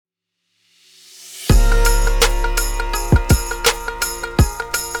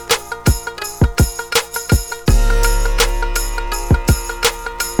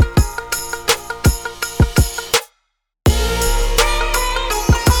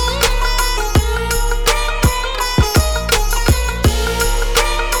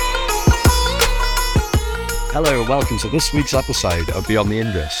Hello and welcome to this week's episode of Beyond the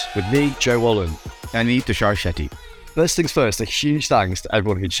Indus with me, Joe Wallen. And me, Tushar Shetty. First things first, a huge thanks to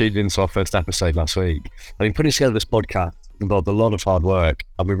everyone who tuned into our first episode last week. I mean, putting together this podcast involved a lot of hard work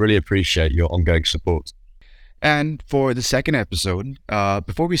and we really appreciate your ongoing support. And for the second episode,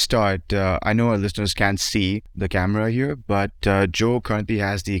 before we start, I know our listeners can't see the camera here, but Joe currently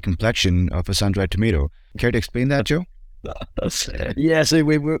has the complexion of a sun-dried tomato. Care to explain that, Joe? Yeah, so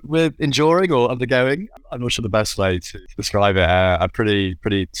we're enduring or undergoing, I'm not sure the best way to describe it, a pretty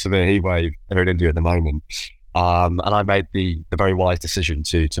severe heat wave here in India at the moment. And I made the very wise decision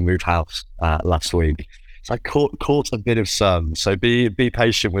to move house last week. So I caught a bit of sun. So be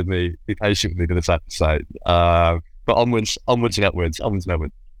patient with me. Be patient with me for this episode. But onwards and upwards.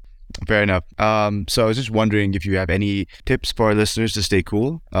 Fair enough. So I was just wondering if you have any tips for our listeners to stay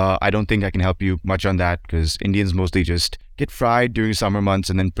cool. I don't think I can help you much on that because Indians mostly just get fried during summer months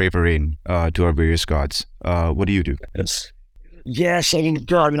and then pray for rain to our various gods. What do you do? Yes, I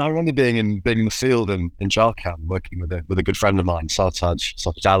remember being in the field in Jharkhand, working with a good friend of mine,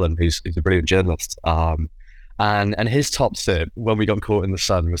 Sartaj Allen, who's a brilliant journalist. And his top tip when we got caught in the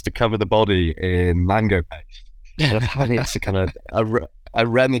sun was to cover the body in mango paste. And apparently it's a kind of a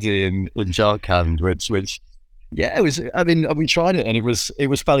remedy in Jharkhand, which yeah, it was. I mean, we tried it and it was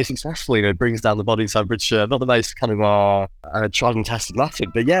fairly successful. You know, it brings down the body temperature. Not the most kind of tried and tested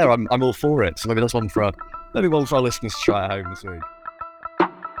method, but yeah, I'm all for it. So maybe that's one for our listeners to try at home this week.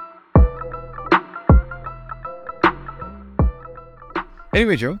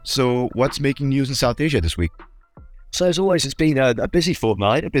 Anyway, Joe, so what's making news in South Asia this week? So as always, it's been a busy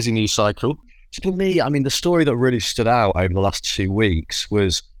fortnight, a busy news cycle. So for me, I mean, the story that really stood out over the last 2 weeks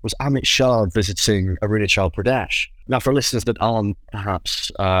was Amritpal visiting Arunachal Pradesh. Now, for listeners that aren't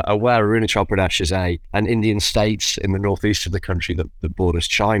perhaps aware, Arunachal Pradesh is an Indian state in the northeast of the country that borders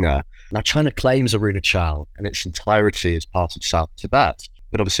China. Now, China claims Arunachal in its entirety as part of South Tibet,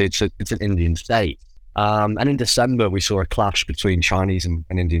 but obviously it's an Indian state. And in December, we saw a clash between Chinese and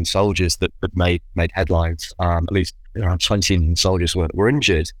Indian soldiers that made headlines. At least around 20 Indian soldiers were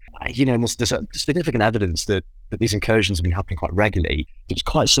injured. There's significant evidence that these incursions have been happening quite regularly. It's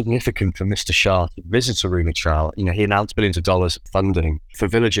quite significant for Mr. Shah to visit Arunachal. He announced billions of dollars of funding for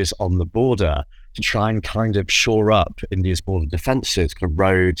villages on the border to try and kind of shore up India's border defences, kind of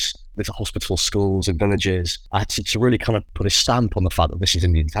roads, little hospitals, schools and villages, to really kind of put a stamp on the fact that this is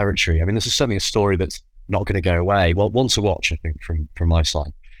Indian territory. I mean, this is certainly a story that's not going to go away. Well, one to watch, I think, from my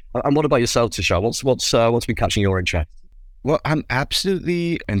side. And what about yourself, Tushar? What's been catching your interest? Well, I'm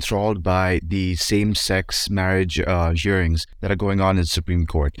absolutely enthralled by the same-sex marriage hearings that are going on in the Supreme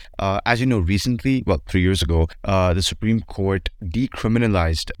Court. As you know, recently, 3 years ago, the Supreme Court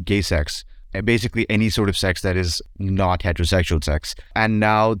decriminalized gay sex, basically any sort of sex that is not heterosexual sex. And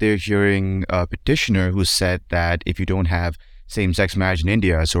now they're hearing a petitioner who said that if you don't have same-sex marriage in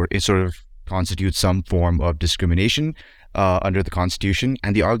India, it sort of constitutes some form of discrimination under the Constitution.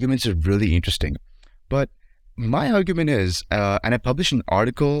 And the arguments are really interesting. But my argument is, and I published an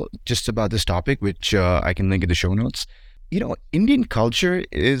article just about this topic, which I can link in the show notes. Indian culture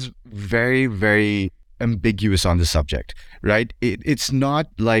is very, very ambiguous on the subject, right? It's not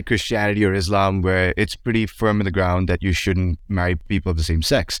like Christianity or Islam where it's pretty firm in the ground that you shouldn't marry people of the same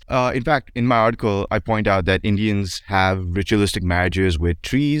sex. In fact, in my article, I point out that Indians have ritualistic marriages with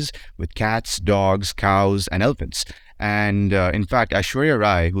trees, with cats, dogs, cows, and elephants. And in fact, Aishwarya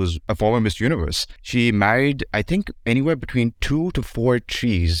Rai, who's a former Miss Universe, she married, I think, anywhere between 2 to 4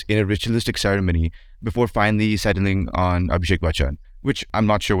 trees in a ritualistic ceremony before finally settling on Abhishek Bachchan, which I'm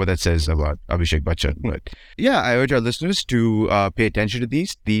not sure what that says about Abhishek Bachchan. But yeah, I urge our listeners to pay attention to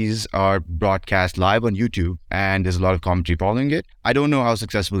these. These are broadcast live on YouTube, and there's a lot of commentary following it. I don't know how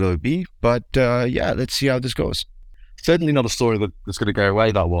successful it'll be, but yeah, let's see how this goes. Certainly not a story that's going to go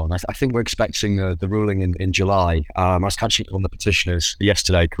away, that one. I think we're expecting the ruling in July. I was catching up on the petitioners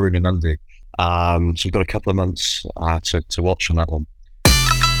yesterday, Karuna and Nandi. So we've got a couple of months to watch on that one.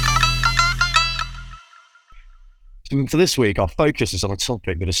 So for this week, our focus is on a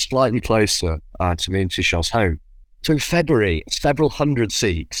topic that is slightly closer to me and Tushar's home. So in February, several hundred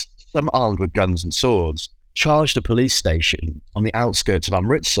Sikhs, some armed with guns and swords, charged a police station on the outskirts of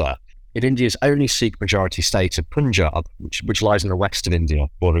Amritsar, in India's only Sikh majority state of Punjab, which lies in the western India,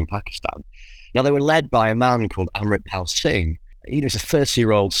 bordering Pakistan. Now, they were led by a man called Amritpal Singh. He's a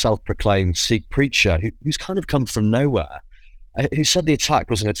 30-year-old self-proclaimed Sikh preacher who's kind of come from nowhere, who said the attack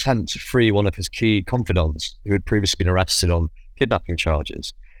was an attempt to free one of his key confidants who had previously been arrested on kidnapping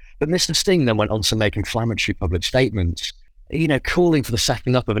charges. But Mr. Singh then went on to make inflammatory public statements, calling for the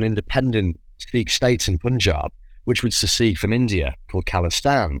setting up of an independent Sikh state in Punjab, which would secede from India, called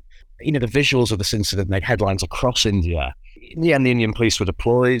Khalistan. The visuals of this incident made headlines across India. In the end, the Indian police were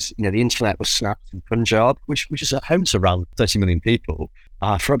deployed. The internet was snapped in Punjab, which is home to around 30 million people,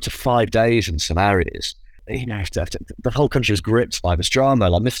 for up to 5 days in some areas. The whole country was gripped by this drama.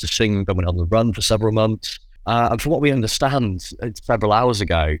 Like Mr. Singh went on the run for several months. And from what we understand, several hours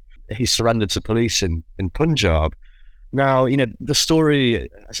ago, he surrendered to police in Punjab. Now, the story,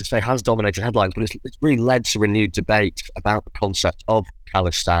 as I say, has dominated headlines, but it's really led to renewed debate about the concept of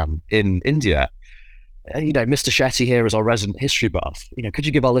Khalistan in India. Mr. Shetty here is our resident history buff. Could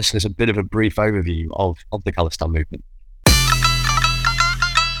you give our listeners a bit of a brief overview of the Khalistan movement?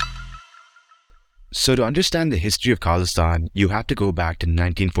 So to understand the history of Khalistan, you have to go back to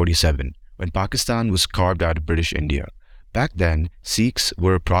 1947, when Pakistan was carved out of British India. Back then, Sikhs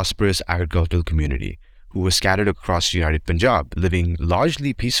were a prosperous agricultural community who were scattered across united Punjab, living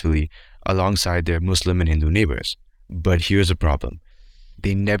largely peacefully alongside their Muslim and Hindu neighbors. But here's a problem.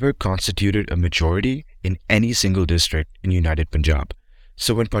 They never constituted a majority in any single district in united Punjab.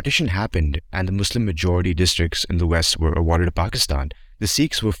 So when partition happened and the Muslim majority districts in the west were awarded to Pakistan, the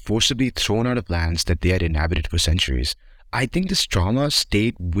Sikhs were forcibly thrown out of lands that they had inhabited for centuries. I think this trauma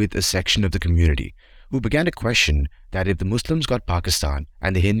stayed with a section of the community who began to question that if the Muslims got Pakistan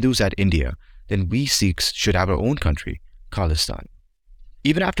and the Hindus had India, then we Sikhs should have our own country, Khalistan.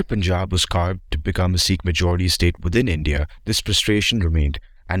 Even after Punjab was carved to become a Sikh majority state within India, this frustration remained,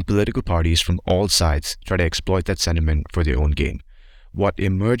 and political parties from all sides tried to exploit that sentiment for their own gain. What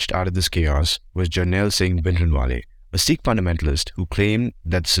emerged out of this chaos was Jarnail Singh Bhindranwale, a Sikh fundamentalist who claimed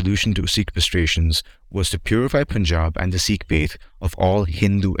that the solution to Sikh frustrations was to purify Punjab and the Sikh faith of all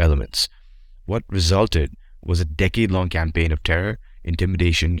Hindu elements. What resulted was a decade-long campaign of terror,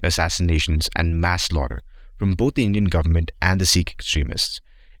 intimidation, assassinations, and mass slaughter from both the Indian government and the Sikh extremists.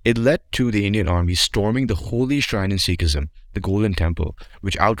 It led to the Indian army storming the holy shrine in Sikhism, the Golden Temple,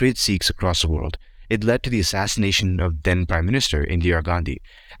 which outraged Sikhs across the world. It led to the assassination of then Prime Minister Indira Gandhi,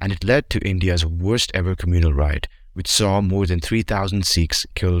 and it led to India's worst ever communal riot, which saw more than 3,000 Sikhs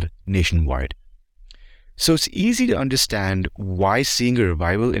killed nationwide. So it's easy to understand why seeing a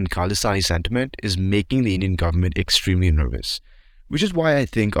revival in Khalistani sentiment is making the Indian government extremely nervous. Which is why I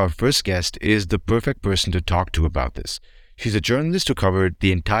think our first guest is the perfect person to talk to about this. She's a journalist who covered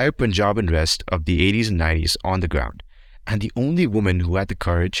the entire Punjab unrest of the 80s and 90s on the ground, and the only woman who had the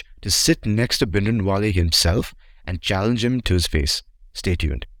courage to sit next to Bhindranwale himself and challenge him to his face. Stay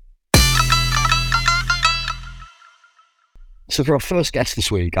tuned. So for our first guest this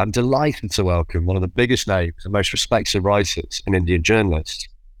week, I'm delighted to welcome one of the biggest names and most respected writers in Indian journalists,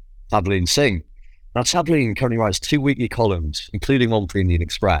 Amritpal Singh. Now, Amritpal currently writes 2 weekly columns, including one for the Indian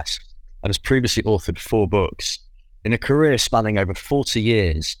Express, and has previously authored 4 books. In a career spanning over 40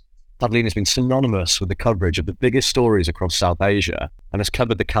 years, Amritpal has been synonymous with the coverage of the biggest stories across South Asia and has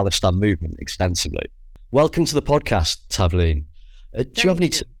covered the Khalistan movement extensively. Welcome to the podcast, Amritpal. Do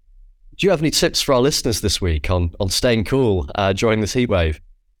you have any tips for our listeners this week on staying cool during this heat wave?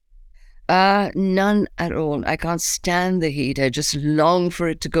 None at all. I can't stand the heat. I just long for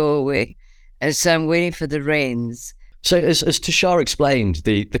it to go away. And so I'm waiting for the rains. So as Tushar explained,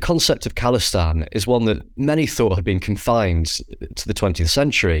 the concept of Khalistan is one that many thought had been confined to the 20th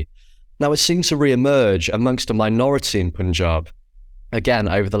century. Now it seems to re-emerge amongst a minority in Punjab, again,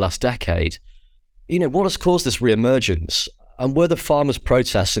 over the last decade. What has caused this re-emergence? And were the farmers'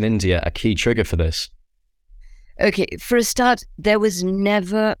 protests in India a key trigger for this? Okay, for a start, there was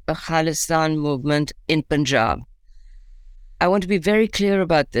never a Khalistan movement in Punjab. I want to be very clear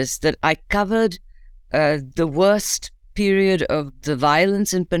about this, that I covered the worst period of the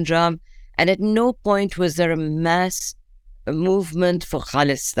violence in Punjab, and at no point was there a mass movement for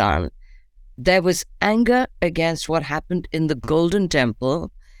Khalistan. There was anger against what happened in the Golden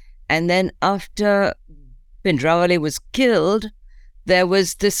Temple, and then after Bhindranwale was killed, there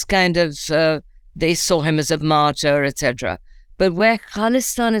was this kind of, they saw him as a martyr, etc. But where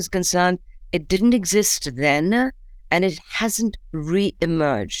Khalistan is concerned, it didn't exist then, and it hasn't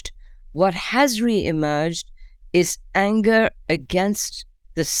re-emerged. What has re-emerged is anger against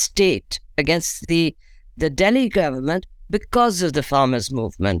the state, against the Delhi government because of the farmers'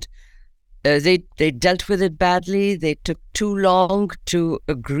 movement. They dealt with it badly. They took too long to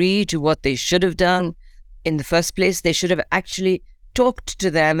agree to what they should have done. In the first place, they should have actually talked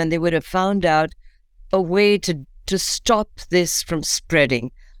to them, and they would have found out a way to stop this from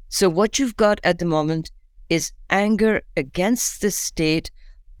spreading. So what you've got at the moment is anger against the state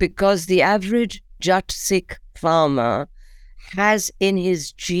because the average Jat Sikh farmer has in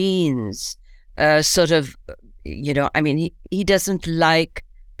his genes he doesn't like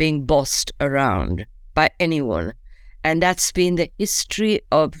being bossed around by anyone. And that's been the history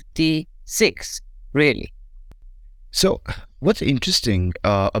of the Sikhs, really. So, what's interesting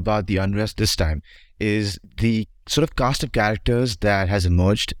about the unrest this time is the sort of cast of characters that has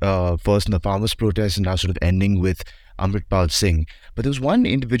emerged, first in the farmers' protest and now sort of ending with Amritpal Singh. But there was one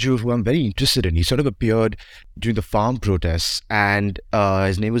individual who I'm very interested in. He sort of appeared during the farm protests, and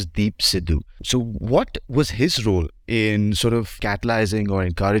his name was Deep Sidhu. So, what was his role in sort of catalyzing or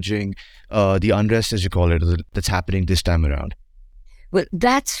encouraging the unrest, as you call it, that's happening this time around? Well,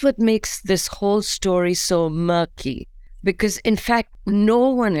 that's what makes this whole story so murky. Because, in fact, no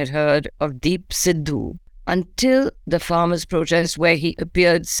one had heard of Deep Sidhu until the farmers' protest, where he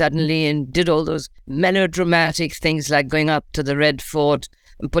appeared suddenly and did all those melodramatic things like going up to the Red Fort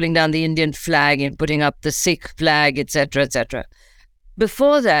and putting down the Indian flag and putting up the Sikh flag, etc., etc.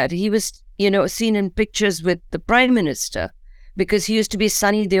 Before that, he was, seen in pictures with the Prime Minister because he used to be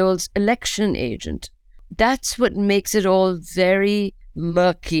Sunny Deol's election agent. That's what makes it all very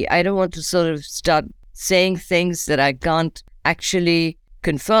murky. I don't want to sort of start saying things that I can't actually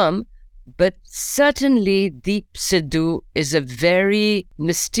confirm, but certainly Deep Sidhu is a very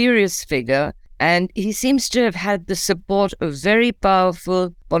mysterious figure, and he seems to have had the support of very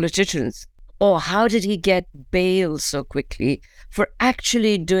powerful politicians. Or how did he get bail so quickly for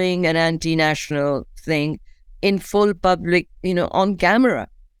actually doing an anti-national thing in full public, on camera?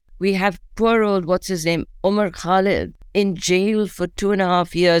 We have poor old, what's his name, Umar Khalid, in jail for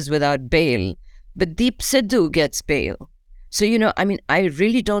 2.5 years without bail. But Deep Sidhu gets bail. So, I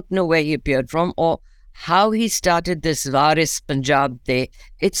really don't know where he appeared from or how he started this Varis Punjab Day.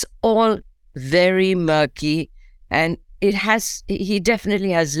 It's all very murky, and he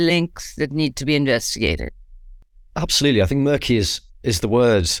definitely has links that need to be investigated. Absolutely. I think murky is the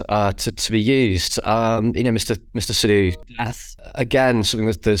word to be used. Mr. Sidhu death, again, something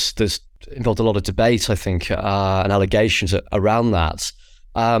that there's involved a lot of debate, I think, and allegations around that.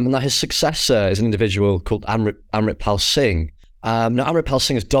 And that his successor is an individual called Amritpal Singh. Now, Amritpal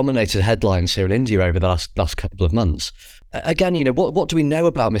Singh has dominated headlines here in India over the last couple of months. Again, what do we know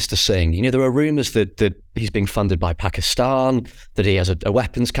about Mr. Singh? There are rumours that he's being funded by Pakistan, that he has a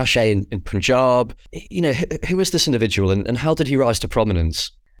weapons cache in Punjab. Who is this individual, and how did he rise to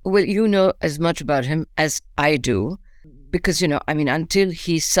prominence? Well, you know as much about him as I do, because, until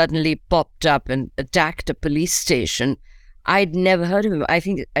he suddenly popped up and attacked a police station, I'd never heard of him. I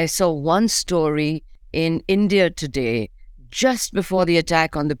think I saw one story in India Today, just before the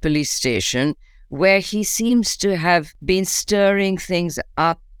attack on the police station, where he seems to have been stirring things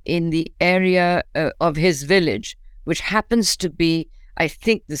up in the area of his village, which happens to be, I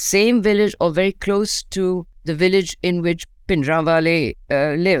think, the same village or very close to the village in which Pindrawale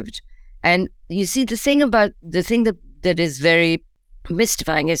lived. And you see, the thing that is very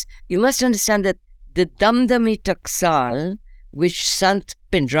mystifying is you must understand that the Damdami Taksal, which Sant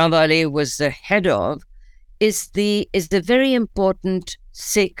Pindrawale was the head of, is the very important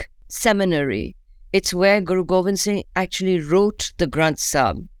Sikh seminary. It's where Guru Gobind Singh actually wrote the Granth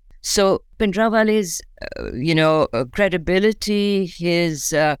Sahib. So Pindrawale's, credibility,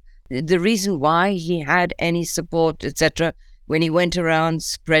 his the reason why he had any support, etc., when he went around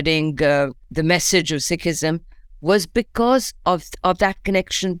spreading the message of Sikhism, was because of that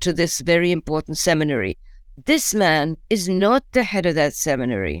connection to this very important seminary. This man is not the head of that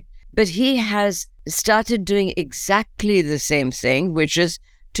seminary, but he has started doing exactly the same thing, which is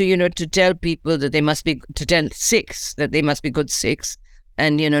to tell people that to tell Sikhs that they must be good Sikhs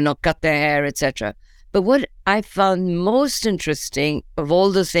and, not cut their hair, etc. But what I found most interesting of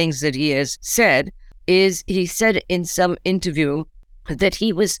all the things that he has said is he said in some interview that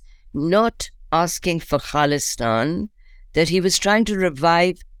he was not asking for Khalistan, that he was trying to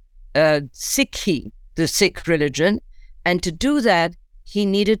revive Sikhi, the Sikh religion, and to do that, he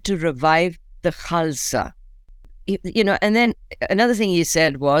needed to revive the Khalsa. And then another thing he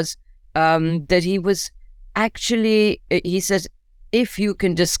said was that he was actually, he says, if you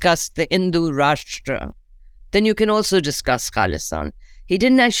can discuss the Hindu Rashtra, then you can also discuss Khalistan. He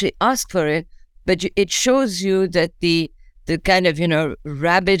didn't actually ask for it, but it shows you that the kind of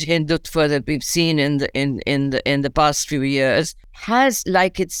rabid Hindutva that we've seen in the past few years has,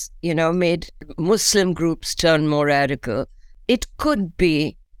 like it's made Muslim groups turn more radical. It could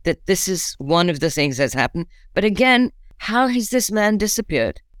be that this is one of the things that's happened, but again, how has this man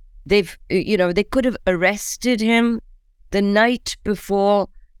disappeared? They could have arrested him the night before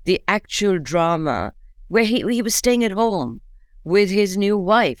the actual drama, where he was staying at home with his new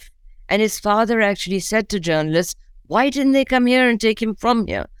wife, and his father actually said to journalists, why didn't they come here and take him from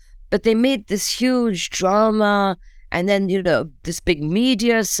here? But they made this huge drama, and then, this big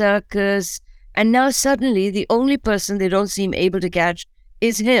media circus, And now suddenly the only person they don't seem able to catch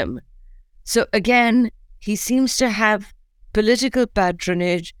is him. So again, he seems to have political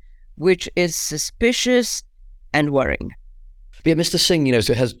patronage, which is suspicious and worrying. But yeah, Mr. Singh,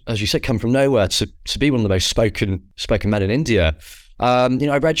 has, as you said, come from nowhere to be one of the most spoken men in India.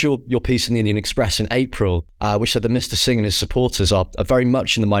 I read your piece in the Indian Express in April, which said that Mr. Singh and his supporters are very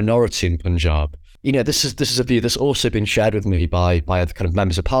much in the minority in Punjab. This is a view that's also been shared with me by other kind of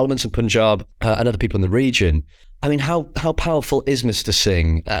members of parliament in Punjab and other people in the region. I mean, how powerful is Mr.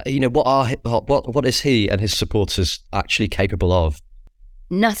 Singh? What is he and his supporters actually capable of?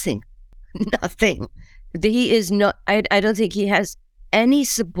 Nothing. He is not. I don't think he has any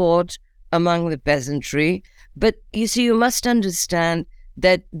support among the peasantry. But you see, you must understand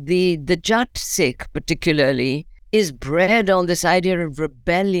that the Jat Sikh particularly is bred on this idea of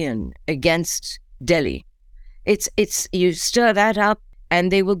rebellion against Delhi. It's you stir that up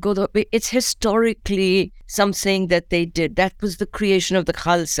and they will go. It's historically something that they did. That was the creation of the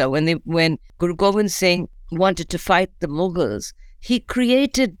Khalsa. When Guru Gobind Singh wanted to fight the Mughals, he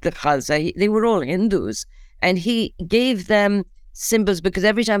created the Khalsa. They were all Hindus, and he gave them symbols because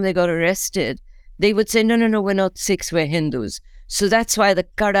every time they got arrested, they would say, no, we're not Sikhs, we're Hindus. So that's why the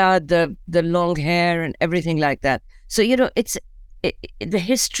kada, the long hair and everything like that. So, the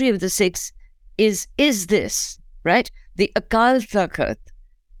history of the Sikhs is this, right? The Akal Takht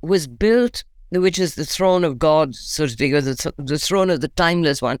was built, which is the throne of God, so to speak, or the throne of the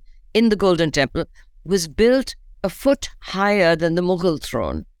timeless one, in the Golden Temple, was built a foot higher than the Mughal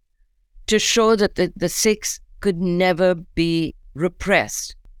throne to show that the Sikhs could never be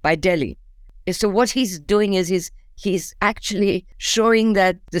repressed by Delhi. So what he's doing is he's actually showing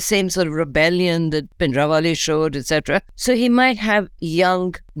that the same sort of rebellion that Bhindranwale showed, etc. So he might have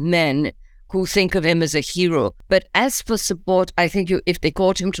young men who think of him as a hero. But as for support, I think if they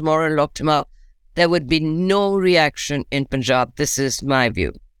caught him tomorrow and locked him up, there would be no reaction in Punjab. This is my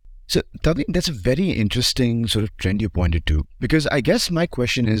view. So, Tavi, that's a very interesting sort of trend you pointed to, because I guess my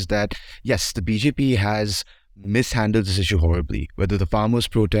question is that, yes, the BJP has mishandled this issue horribly, whether the farmers'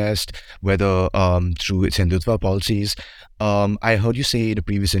 protest, whether through its Hindutva policies. I heard you say in a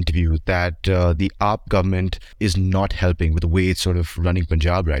previous interview that the AAP government is not helping with the way it's sort of running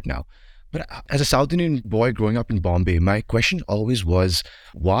Punjab right now. But as a South Indian boy growing up in Bombay, my question always was,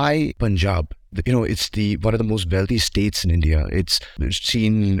 why Punjab? It's one of the most wealthy states in India. It's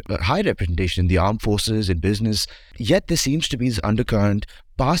seen a high representation in the armed forces, in business. Yet there seems to be this undercurrent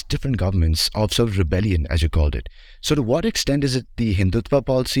past different governments of sort of rebellion, as you called it. So to what extent is it the Hindutva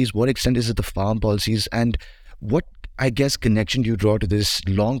policies? What extent is it the farm policies? And what, I guess, connection do you draw to this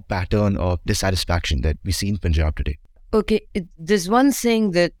long pattern of dissatisfaction that we see in Punjab today? Okay, there's one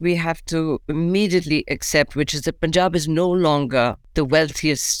thing that we have to immediately accept, which is that Punjab is no longer the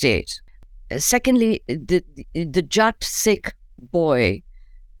wealthiest state. Secondly, the Jat Sikh boy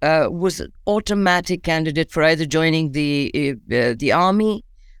was an automatic candidate for either joining the army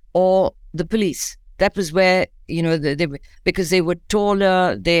or the police. That was where, because they were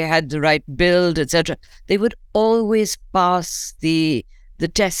taller, they had the right build, etc. They would always pass the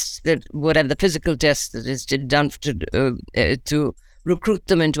tests, the physical tests that is done to recruit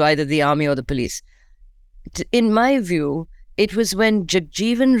them into either the army or the police. In my view, it was when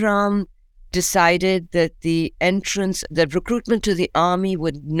Jagjeevan Ram decided that the recruitment to the army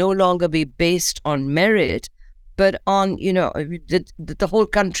would no longer be based on merit, but on, the whole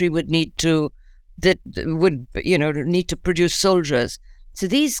country would need to produce soldiers. So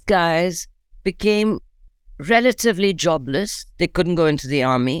these guys became relatively jobless. They couldn't go into the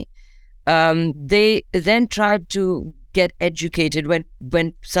army. They then tried to get educated.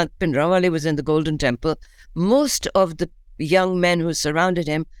 When Sant Bhindranwale was in the Golden Temple, most of the young men who surrounded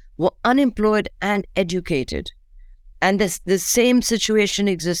him were unemployed and educated. And the same situation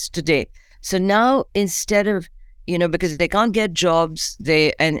exists today. So now, instead of, because they can't get jobs,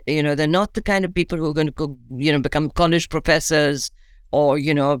 they're not the kind of people who are going to go, become college professors or,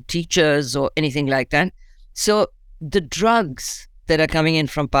 teachers or anything like that. So the drugs that are coming in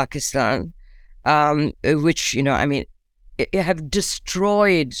from Pakistan, which, have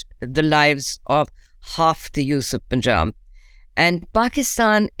destroyed the lives of half the youth of Punjab. And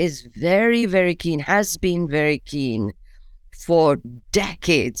Pakistan is very, very keen, has been very keen for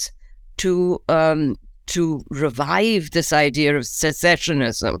decades to revive this idea of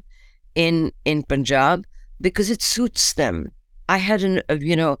secessionism in Punjab because it suits them. I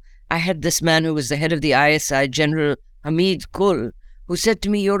had this man who was the head of the ISI, General Hamid Kul, who said to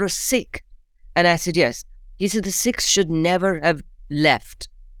me, "You're a Sikh." And I said, "Yes." He said, "The Sikhs should never have left."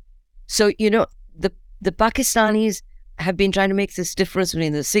 So, the Pakistanis have been trying to make this difference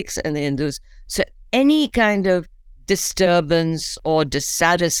between the Sikhs and the Hindus. So any kind of disturbance or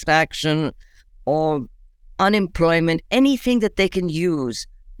dissatisfaction or unemployment, anything that they can use,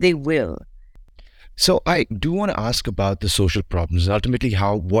 they will. So I do want to ask about the social problems and ultimately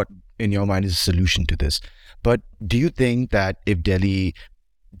what in your mind is the solution to this. But do you think that if Delhi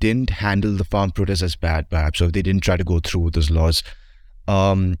didn't handle the farm protests as bad, perhaps, or if they didn't try to go through with those laws,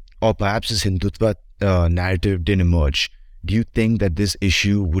 or perhaps this Hindutva narrative didn't emerge, do you think that this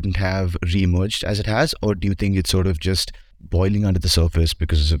issue wouldn't have re-emerged as it has? Or do you think it's sort of just boiling under the surface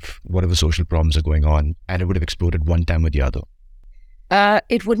because of whatever social problems are going on and it would have exploded one time or the other?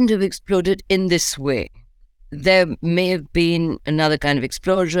 It wouldn't have exploded in this way. There may have been another kind of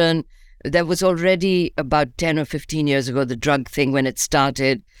explosion. There was already about 10 or 15 years ago, the drug thing when it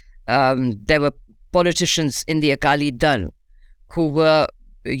started. There were politicians in the Akali Dal who were,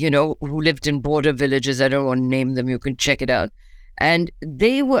 who lived in border villages. I don't want to name them. You can check it out. And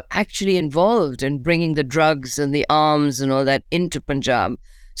they were actually involved in bringing the drugs and the arms and all that into Punjab.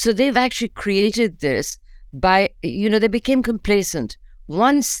 So they've actually created this by, they became complacent.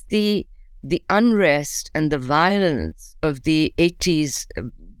 Once the unrest and the violence of the 80s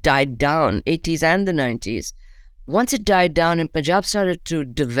died down, 80s and the 90s, once it died down and Punjab started to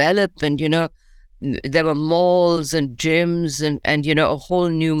develop and, there were malls and gyms and a whole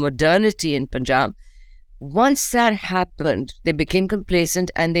new modernity in Punjab. Once that happened, they became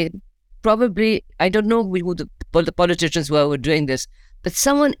complacent and they probably, I don't know who the politicians were who were doing this, but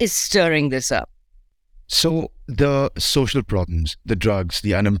someone is stirring this up. So the social problems, the drugs,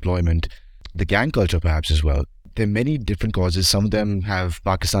 the unemployment, the gang culture perhaps as well, there are many different causes. Some of them have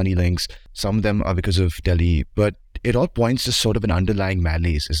Pakistani links, some of them are because of Delhi, but it all points to sort of an underlying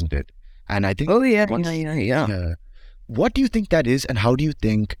malaise, isn't it? And I think... Oh, yeah. What do you think that is, and how do you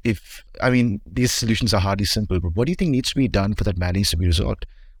think these solutions are hardly simple, but what do you think needs to be done for that malaise to be resolved?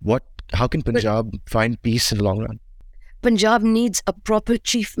 How can Punjab find peace in the long run? Punjab needs a proper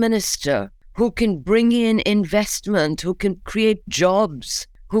chief minister who can bring in investment, who can create jobs,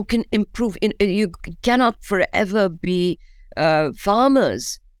 who can improve. You cannot forever be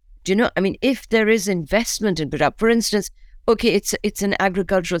farmers. Do you know? If there is investment in Punjab, for instance, okay, it's an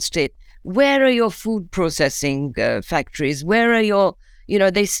agricultural state. Where are your food processing factories? Where are your,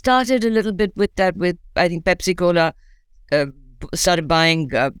 they started a little bit with that with, I think, Pepsi Cola started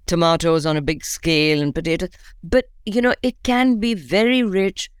buying tomatoes on a big scale and potatoes. But, it can be very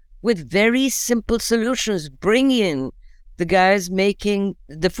rich with very simple solutions. Bring in the guys making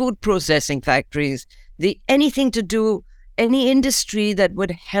the food processing factories, anything to do, any industry that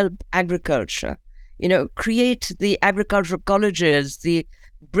would help agriculture. Create the agricultural colleges,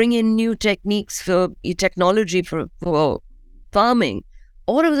 bring in new techniques for technology for farming.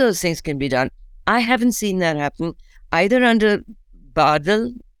 All of those things can be done. I haven't seen that happen either under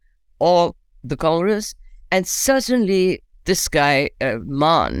Badal or the Congress, and certainly this guy,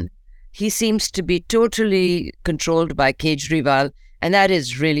 Maan, he seems to be totally controlled by Kejriwal, and that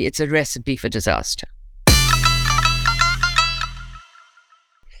is really, it's a recipe for disaster.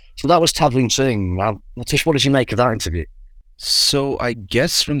 So that was Tavleen Singh. Now, Tish, what did you make of that interview? So I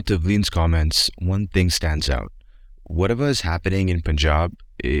guess from Tavleen's comments, one thing stands out. Whatever is happening in Punjab,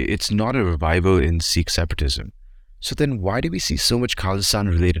 it's not a revival in Sikh separatism. So then why do we see so much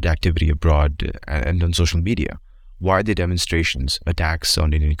Khalistan-related activity abroad and on social media? Why are there demonstrations, attacks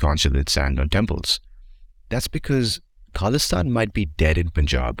on Indian consulates and on temples? That's because Khalistan might be dead in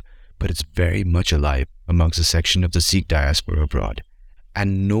Punjab, but it's very much alive amongst a section of the Sikh diaspora abroad.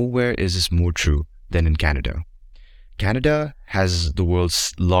 And nowhere is this more true than in Canada. Canada has the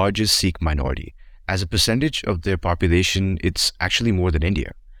world's largest Sikh minority. As a percentage of their population, it's actually more than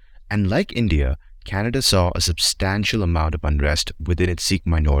India. And like India, Canada saw a substantial amount of unrest within its Sikh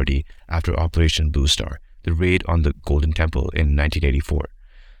minority after Operation Blue Star, the raid on the Golden Temple in 1984.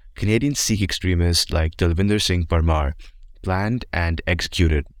 Canadian Sikh extremists like Dalvinder Singh Parmar planned and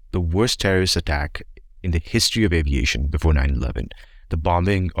executed the worst terrorist attack in the history of aviation before 9/11, the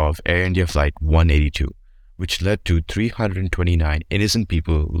bombing of Air India Flight 182, which led to 329 innocent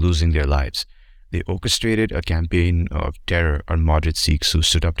people losing their lives. They orchestrated a campaign of terror on moderate Sikhs who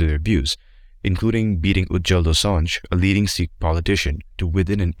stood up to their views, including beating Ujjal Dosanjh, a leading Sikh politician, to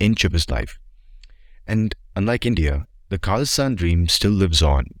within an inch of his life. And unlike India, the Khalistan dream still lives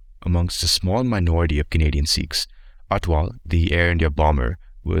on amongst a small minority of Canadian Sikhs. Atwal, the Air India bomber,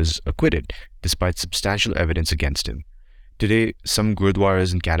 was acquitted despite substantial evidence against him. Today, some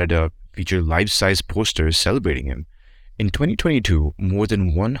gurdwaras in Canada feature life-size posters celebrating him. In 2022, more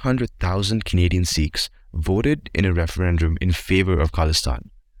than 100,000 Canadian Sikhs voted in a referendum in favor of Khalistan.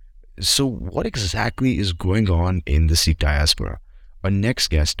 So, what exactly is going on in the Sikh diaspora? Our next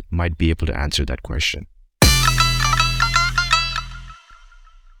guest might be able to answer that question.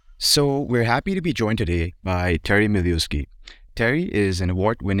 So, we're happy to be joined today by Terry Miliuski. Terry is an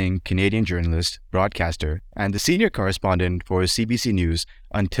award-winning Canadian journalist, broadcaster, and the senior correspondent for CBC News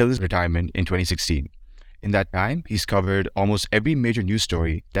until his retirement in 2016. In that time, he's covered almost every major news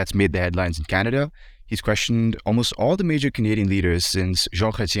story that's made the headlines in Canada. He's questioned almost all the major Canadian leaders since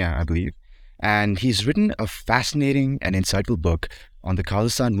Jean Chrétien, I believe. And he's written a fascinating and insightful book on the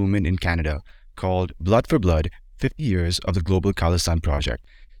Khalistan movement in Canada called Blood for Blood, 50 Years of the Global Khalistan Project.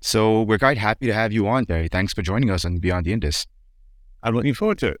 So we're quite happy to have you on, Terry. Thanks for joining us on Beyond the Indus. I'm looking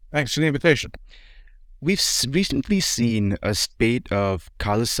forward to it. Thanks for the invitation. We've recently seen a spate of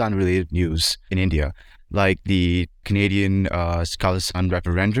Khalistan-related news in India, like the Canadian Khalistan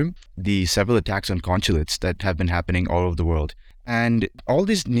referendum, the several attacks on consulates that have been happening all over the world. And all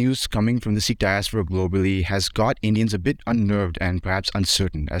this news coming from the Sikh diaspora globally has got Indians a bit unnerved and perhaps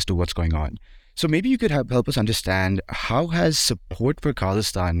uncertain as to what's going on. So maybe you could help us understand, how has support for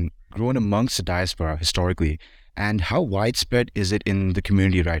Khalistan grown amongst the diaspora historically, and how widespread is it in the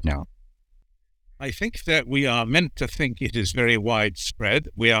community right now? I think that we are meant to think it is very widespread.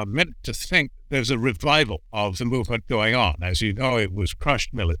 We are meant to think there's a revival of the movement going on. As you know, it was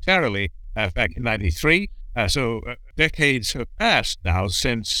crushed militarily back in 93. So decades have passed now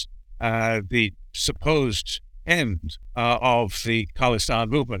since the supposed end of the Khalistan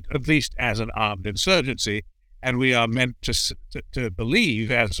movement, at least as an armed insurgency. And we are meant to believe,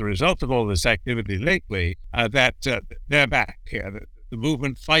 as a result of all this activity lately, that they're back. The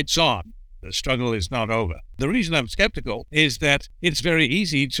movement fights on. The struggle is not over. The reason I'm skeptical is that it's very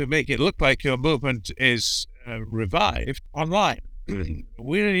easy to make it look like your movement is revived online.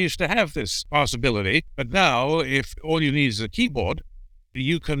 We didn't used to have this possibility, but now, if all you need is a keyboard,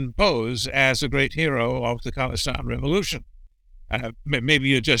 you can pose as a great hero of the Khalistan revolution. Maybe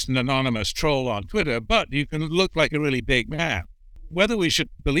you're just an anonymous troll on Twitter, but you can look like a really big man. Whether we should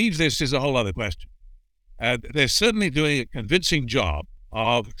believe this is a whole other question. They're certainly doing a convincing job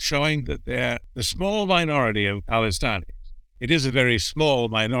of showing that they're the small minority of Khalistanis. It is a very small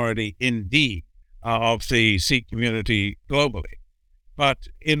minority indeed of the Sikh community globally. But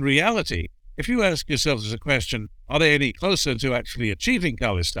in reality, if you ask yourselves the question, are they any closer to actually achieving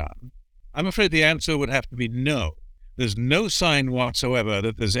Khalistan? I'm afraid the answer would have to be no. There's no sign whatsoever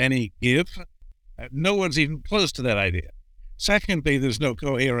that there's any give. No one's even close to that idea. Secondly, there's no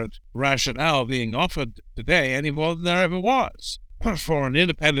coherent rationale being offered today any more than there ever was for an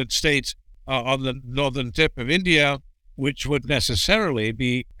independent state on the northern tip of India, which would necessarily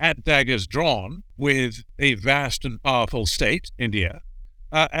be at daggers drawn with a vast and powerful state, India,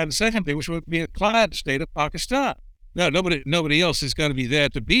 and secondly, which would be a client state of Pakistan. No, nobody else is going to be there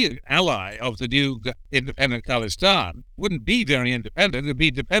to be an ally of the new independent Khalistan. Wouldn't be very independent. It would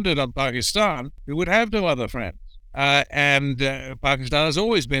be dependent on Pakistan, who would have no other friends. And Pakistan has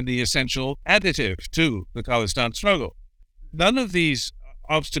always been the essential additive to the Khalistan struggle. None of these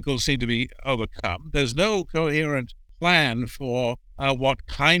obstacles seem to be overcome. There's no coherent plan for what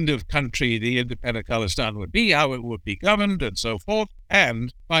kind of country the independent Khalistan would be, how it would be governed, and so forth.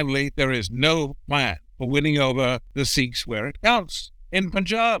 And finally, there is no plan for winning over the Sikhs where it counts. In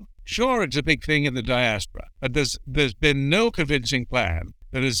Punjab, sure, it's a big thing in the diaspora, but there's been no convincing plan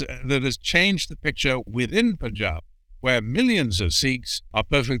that has changed the picture within Punjab, where millions of Sikhs are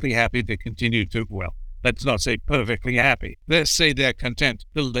perfectly happy to continue to, well, let's not say perfectly happy. Let's say they're content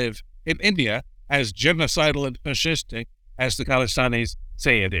to live in India as genocidal and fascistic as the Khalistanis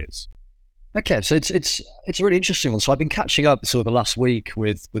say it is. Okay, so it's a really interesting one. So I've been catching up sort of the last week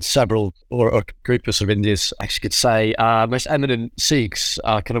with several or a group of sort of India's, I could say, most eminent Sikhs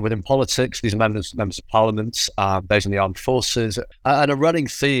kind of within politics. These are members of parliament, those in the armed forces, and a running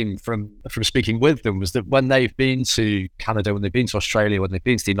theme from speaking with them was that when they've been to Canada, when they've been to Australia, when they've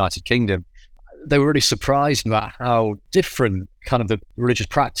been to the United Kingdom, they were really surprised about how different kind of the religious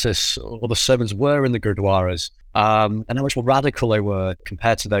practice or the sermons were in the Gurdwaras, and how much more radical they were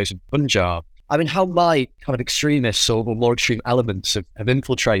compared to those in Punjab. I mean, how might kind of extremists or more extreme elements have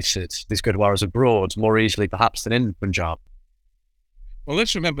infiltrated these Gurdwaras abroad more easily perhaps than in Punjab? Well,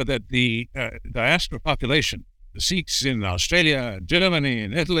 let's remember that the diaspora population, the Sikhs in Australia, Germany,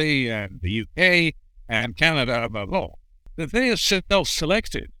 and Italy, and the UK, and Canada above all, that they are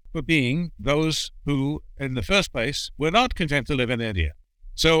self-selected for being those who, in the first place, were not content to live in India.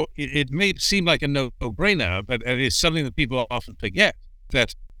 So it may seem like a no-brainer, but it is something that people often forget,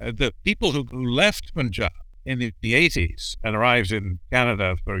 that the people who left Punjab in the 80s and arrived in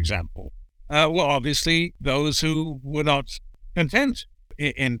Canada, for example, were obviously those who were not content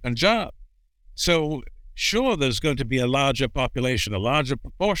in Punjab. So sure, there's going to be a larger population, a larger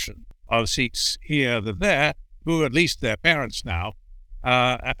proportion of Sikhs here than there, who at least their parents now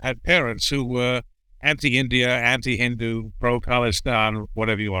had parents who were anti-India, anti-Hindu, pro-Khalistan,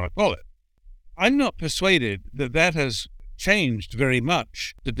 whatever you want to call it. I'm not persuaded that that has changed very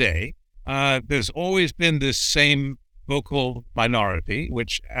much today. There's always been this same vocal minority,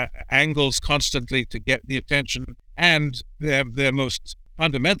 which angles constantly to get the attention, and their most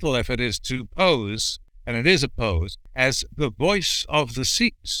fundamental effort is to pose, and it is a pose, as the voice of the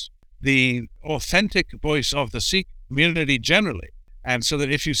Sikhs, the authentic voice of the Sikh community generally. And so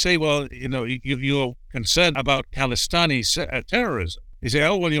that if you say, well, you're concerned about Khalistani terrorism, they say,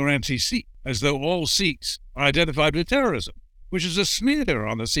 oh, well, you're anti-Sikh, as though all Sikhs are identified with terrorism, which is a smear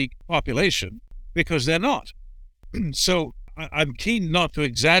on the Sikh population, because they're not. So I'm keen not to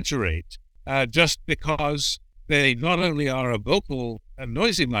exaggerate just because they not only are a vocal and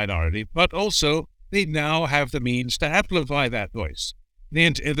noisy minority, but also they now have the means to amplify that voice, the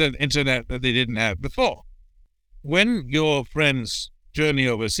internet that they didn't have before. When your friends journey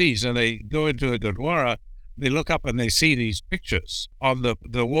overseas and they go into a Gurdwara, they look up and they see these pictures on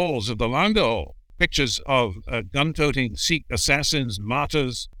the walls of the Langar Hall, pictures of gun-toting Sikh assassins,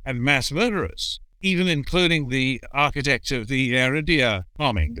 martyrs, and mass murderers, even including the architect of the Air India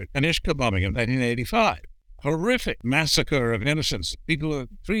bombing, the Kanishka bombing of 1985. Horrific massacre of innocents.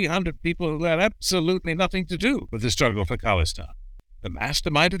 300 people who had absolutely nothing to do with the struggle for Khalistan. The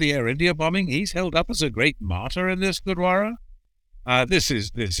mastermind of the Air India bombing, he's held up as a great martyr in this Gurdwara. This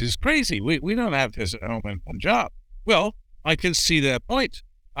is crazy. We don't have this at home in Punjab. Well, I can see their point.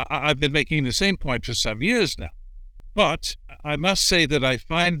 I've been making the same point for some years now. But I must say that I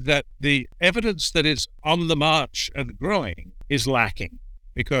find that the evidence that is on the march and growing is lacking,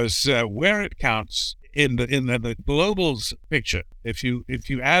 because where it counts in the global picture, if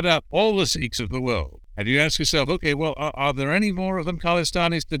you add up all the Sikhs of the world, and you ask yourself, okay, well, are there any more of them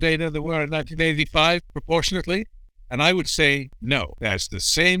Khalistanis today than there were in 1985 proportionately? And I would say no. That's the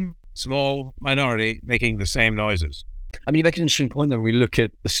same small minority making the same noises. I mean, you make an interesting point when we look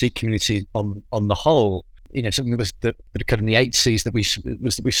at the Sikh community on the whole. Something that occurred in the 80s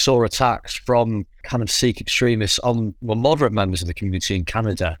that we saw attacks from kind of Sikh extremists on more moderate members of the community in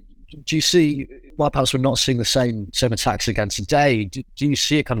Canada. Do you see, while perhaps we're not seeing the same attacks again today, do you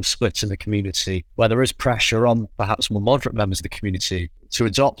see a kind of split in the community where there is pressure on perhaps more moderate members of the community to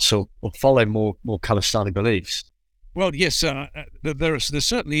adopt or follow more Khalistani beliefs? Well, yes, there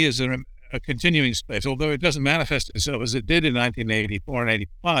certainly is a continuing split, although it doesn't manifest itself as it did in 1984 and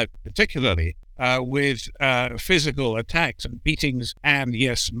 85, particularly with physical attacks and beatings and,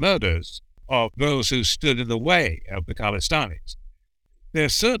 yes, murders of those who stood in the way of the Khalistanis. There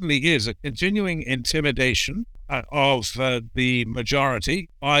certainly is a continuing intimidation of the majority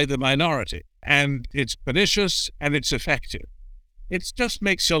by the minority, and it's pernicious and it's effective. It just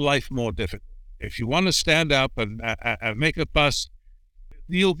makes your life more difficult. If you want to stand up and make a fuss,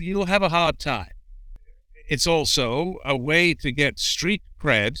 you'll have a hard time. It's also a way to get street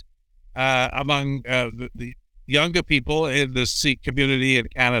cred among the younger people in the Sikh community in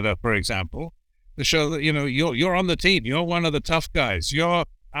Canada, for example, to show that you're on the team. You're one of the tough guys. You're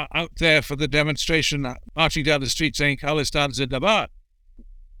out there for the demonstration, marching down the street saying Khalistan Zindabad,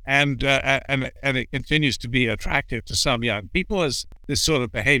 and it continues to be attractive to some young people, as this sort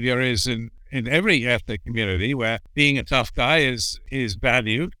of behavior is in every ethnic community where being a tough guy is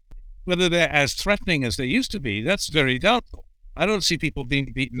valued. Whether they're as threatening as they used to be, that's very doubtful. I don't see people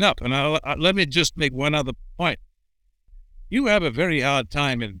being beaten up. And let me just make one other point. You have a very hard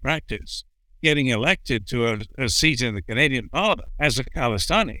time in practice getting elected to a seat in the Canadian Parliament as a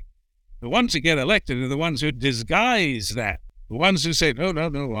Khalistani. The ones who get elected are the ones who disguise that. The ones who say, no,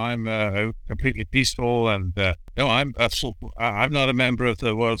 I'm completely peaceful, and no, I'm not a member of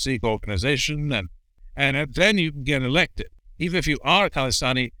the World Sikh Organization, and then you can get elected. Even if you are a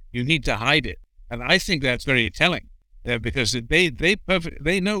Khalistani, you need to hide it. And I think that's very telling, because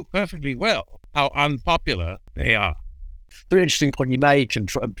they know perfectly well how unpopular they are. Very interesting point you make, and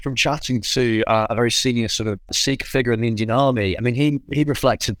from chatting to a very senior sort of Sikh figure in the Indian Army, I mean, he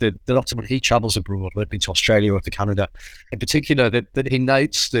reflected that often when he travels abroad, whether it be to Australia or to Canada in particular, that he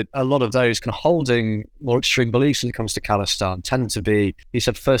notes that a lot of those kind of holding more extreme beliefs when it comes to Khalistan tend to be, he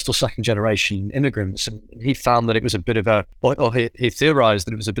said, first or second generation immigrants. And he found that it was a bit of he theorized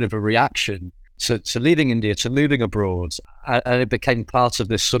that it was a bit of a reaction to leaving India, to moving abroad, and it became part of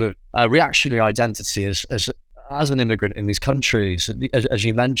this sort of reactionary identity as an immigrant in these countries. As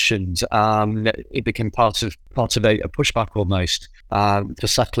you mentioned, it became part of a pushback almost for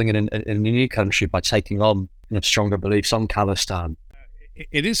settling in a new country by taking on stronger beliefs on Khalistan.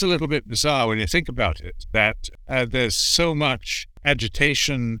 it is a little bit bizarre when you think about it, that there's so much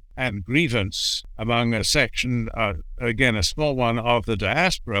agitation and grievance among a section, again, a small one of the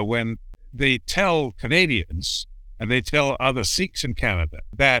diaspora, when they tell Canadians and they tell other Sikhs in Canada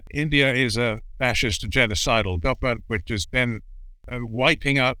that India is a fascist and genocidal government which has been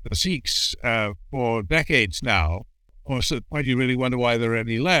wiping out the Sikhs for decades now. Or so the point you really wonder why there are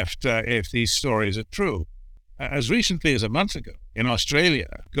any left if these stories are true. As recently as a month ago in Australia,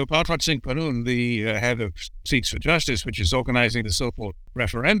 Amritpal Singh, the head of Sikhs for Justice, which is organizing the so-called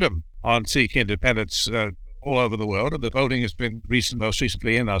referendum on Sikh independence all over the world, and the voting has been most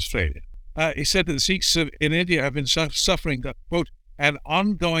recently in Australia. He said that the Sikhs in India have been suffering, quote, an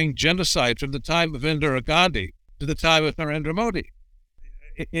ongoing genocide from the time of Indira Gandhi to the time of Narendra Modi.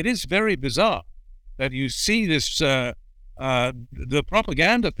 It is very bizarre that you see this, the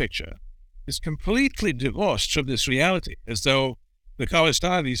propaganda picture is completely divorced from this reality, as though the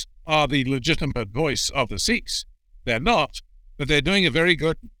Khalistanis are the legitimate voice of the Sikhs. They're not, but they're doing a very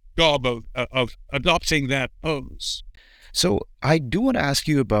good job of adopting that pose. So I do want to ask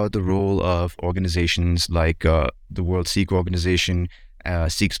you about the role of organizations like the World Sikh Organization,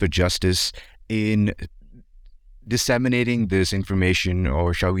 Sikhs for Justice, in disseminating this information,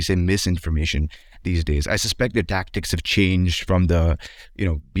 or shall we say misinformation, these days. I suspect the tactics have changed from the,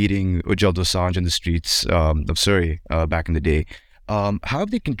 beating Ujjal Dosanjh in the streets of Surrey back in the day. How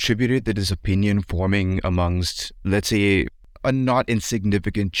have they contributed to this opinion forming amongst, let's say, a not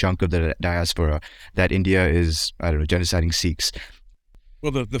insignificant chunk of the diaspora that India is, genociding Sikhs?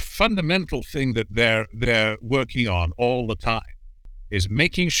 Well, the fundamental thing that they're working on all the time is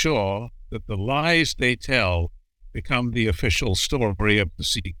making sure that the lies they tell become the official story of the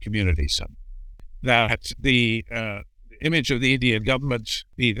Sikh community. So that the image of the Indian government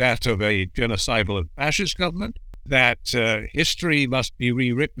be that of a genocidal and fascist government, that history must be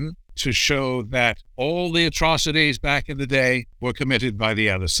rewritten to show that all the atrocities back in the day were committed by the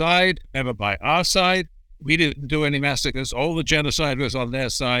other side, never by our side. We didn't do any massacres. All the genocide was on their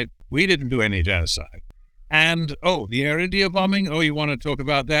side. We didn't do any genocide. And, the Air India bombing, you want to talk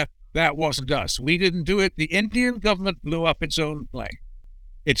about that? That wasn't us. We didn't do it. The Indian government blew up its own plane.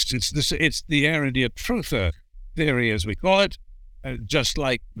 It's the Air India truther theory, as we call it, just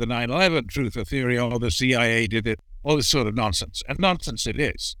like the 9/11 truther theory, or the CIA did it, all this sort of nonsense. And nonsense it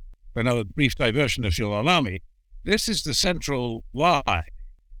is. For another brief diversion, if you'll allow me, this is the central lie.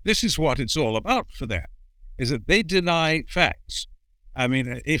 This is what it's all about for them, is that they deny facts. I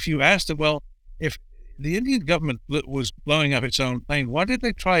mean, if you ask them, well, if the Indian government was blowing up its own plane, why did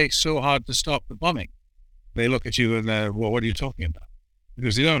they try so hard to stop the bombing? They look at you and well, what are you talking about?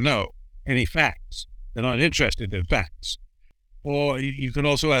 Because they don't know any facts. They're not interested in facts. Or you can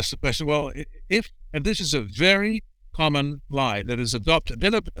also ask the question, well, and this is a very common lie that has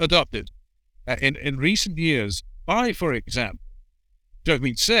been adopted in recent years by, for example,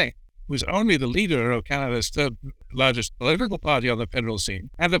 Jagmeet Singh, who's only the leader of Canada's third largest political party on the federal scene,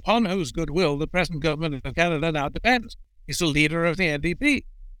 and upon whose goodwill the present government of Canada now depends. He's the leader of the NDP.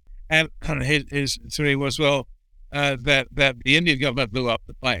 And his theory was, that the Indian government blew up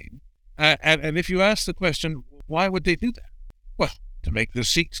the plane. And if you ask the question, why would they do that? Well, to make the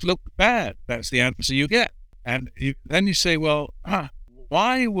Sikhs look bad. That's the answer you get. And then you say, well,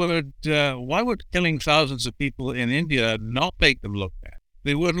 why would killing thousands of people in India not make them look bad?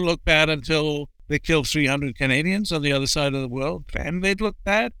 They wouldn't look bad until they killed 300 Canadians on the other side of the world, and they'd look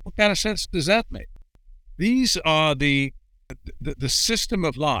bad? What kind of sense does that make? These are the system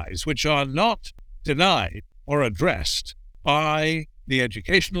of lies which are not denied or addressed by the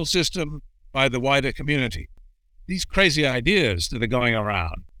educational system, by the wider community. These crazy ideas that are going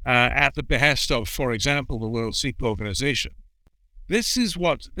around at the behest of, for example, the World Sikh Organization. This is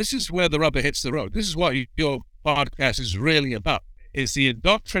where the rubber hits the road. This is what your podcast is really about, is the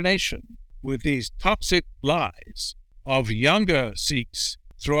indoctrination with these toxic lies of younger Sikhs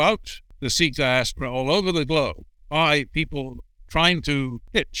throughout the Sikh diaspora all over the globe by people trying to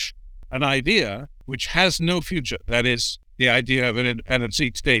pitch an idea which has no future. That is the idea of an independent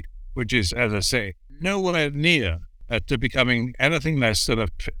Sikh state, which is, as I say, nowhere near to becoming anything less than a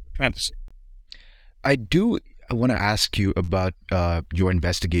fantasy. I want to ask you about your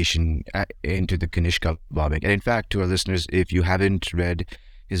investigation into the Kanishka bombing. And in fact, to our listeners, if you haven't read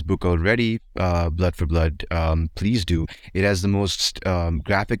his book already, Blood for Blood, please do. It has the most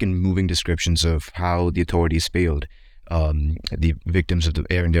graphic and moving descriptions of how the authorities failed the victims of the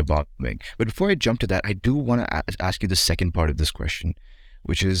Air India bombing. But before I jump to that, I do want to ask you the second part of this question,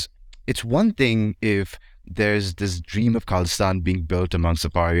 which is, it's one thing if there's this dream of Khalistan being built amongst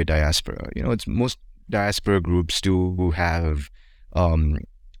the Pari diaspora. It's most diaspora groups do have um,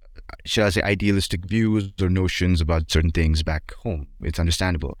 should I say, idealistic views or notions about certain things back home. It's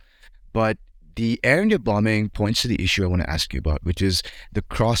understandable. But the Air India bombing points to the issue I want to ask you about, which is the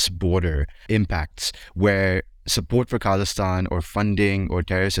cross-border impacts where support for Khalistan or funding or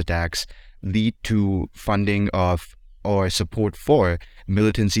terrorist attacks lead to funding of or support for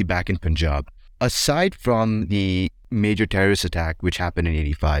militancy back in Punjab. Aside from the major terrorist attack which happened in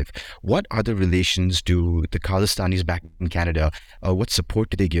 85, what other relations do the Khalistanis back in Canada, what support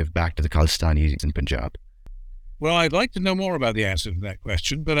do they give back to the Khalistanis in Punjab? Well, I'd like to know more about the answer to that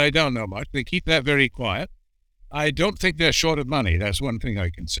question, but I don't know much. They keep that very quiet. I don't think they're short of money. That's one thing I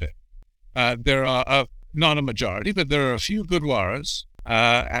can say. There are not a majority, but there are a few Gurdwaras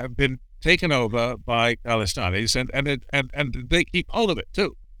have been taken over by Khalistanis, and they keep hold of it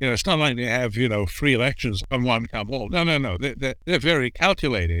too. It's not like they have, free elections on one come all. No. They're very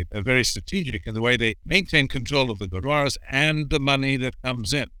calculated, very strategic in the way they maintain control of the Gurdwaras and the money that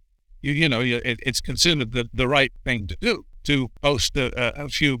comes in. It's considered the right thing to do, to post a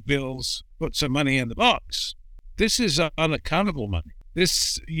few bills, put some money in the box. This is unaccountable money.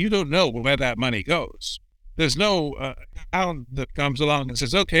 You don't know where that money goes. There's no account that comes along and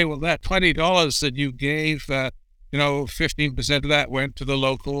says, okay, well, that $20 that you gave, 15% of that went to the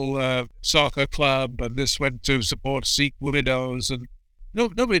local soccer club, and this went to support Sikh widows, and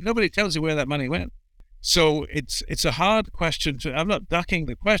nobody tells you where that money went. So it's a hard question I'm not ducking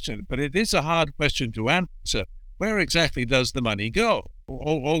the question, but it is a hard question to answer. Where exactly does the money go?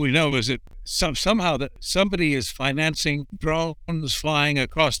 All we know is that somehow that somebody is financing drones flying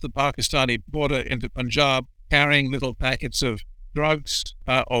across the Pakistani border into Punjab, carrying little packets of drugs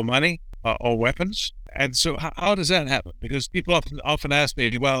or money or weapons. And so how does that happen? Because people often ask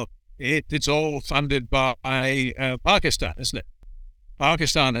me, well, it's all funded by Pakistan, isn't it?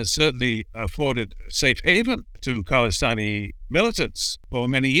 Pakistan has certainly afforded safe haven to Khalistani militants for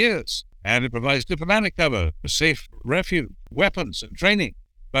many years, and it provides diplomatic cover, safe refuge, weapons, and training.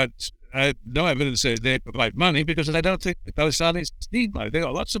 But no evidence that they provide money, because I don't think the Khalistanis need money. They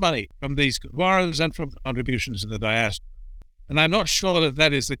got lots of money from these Gurdwaras and from contributions in the diaspora. And I'm not sure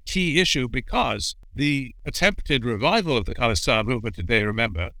that is the key issue, because the attempted revival of the Khalistan movement today,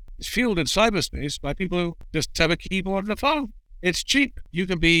 remember, is fueled in cyberspace by people who just have a keyboard and a phone. It's cheap. You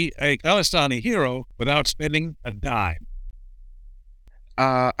can be a Khalistani hero without spending a dime.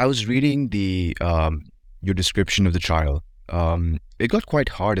 I was reading your description of the trial. It got quite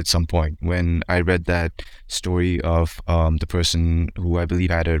hard at some point when I read that story of the person who I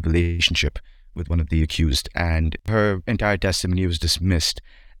believe had a relationship with one of the accused, and her entire testimony was dismissed.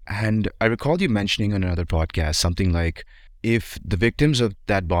 And I recall you mentioning on another podcast something like, if the victims of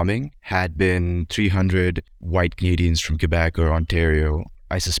that bombing had been 300 white Canadians from Quebec or Ontario,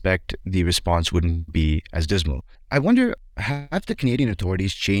 I suspect the response wouldn't be as dismal. I wonder, have the Canadian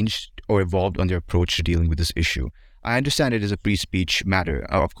authorities changed or evolved on their approach to dealing with this issue? I understand it is a free speech matter.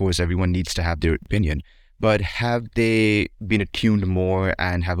 Of course, everyone needs to have their opinion. But have they been attuned more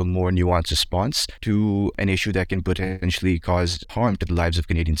and have a more nuanced response to an issue that can potentially cause harm to the lives of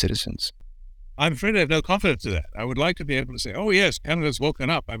Canadian citizens? I'm afraid I have no confidence in that. I would like to be able to say, oh, yes, Canada's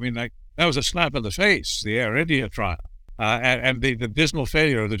woken up. I mean, that was a slap in the face, the Air India trial, and the dismal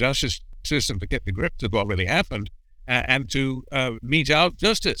failure of the justice system to get the grip of what really happened and to mete out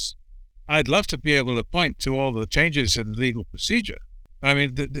justice. I'd love to be able to point to all the changes in legal procedure. I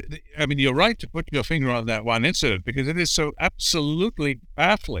mean, you're right to put your finger on that one incident, because it is so absolutely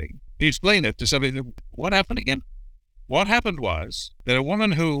baffling. You explain it to somebody. What happened again? What happened was that a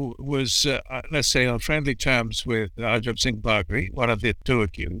woman who was, let's say, on friendly terms with Arjun Singh Bagri, one of the two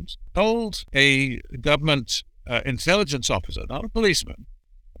accused, told a government intelligence officer, not a policeman,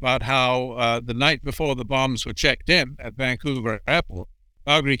 about how the night before the bombs were checked in at Vancouver Airport,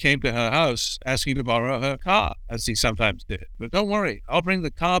 Bagri came to her house asking to borrow her car, as he sometimes did. But don't worry, I'll bring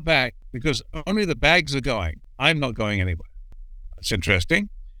the car back because only the bags are going. I'm not going anywhere. That's interesting.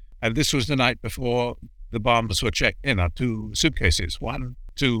 And this was the night before the bombs were checked in on two suitcases, one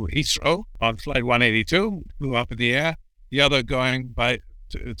to Heathrow on flight 182, flew up in the air, the other going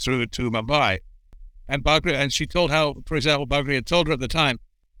through to Mumbai. And she told how, for example, Bagri had told her at the time,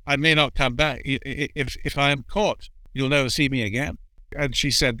 I may not come back. If I am caught, you'll never see me again. And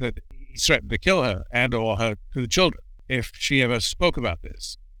she said that he threatened to kill her and or her two children if she ever spoke about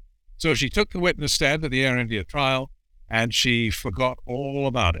this. So she took the witness stand at the Air India trial, and she forgot all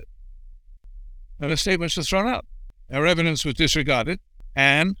about it. And her statements were thrown out. Her evidence was disregarded,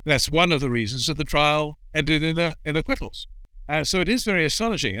 and that's one of the reasons that the trial ended in acquittals. So it is very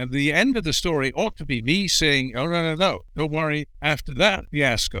astonishing. And the end of the story ought to be me saying, oh, no, don't worry. After that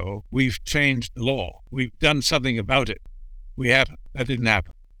fiasco, we've changed the law. We've done something about it. That didn't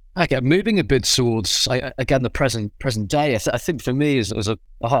happen. Okay, moving a bit towards again the present day. I think for me, as a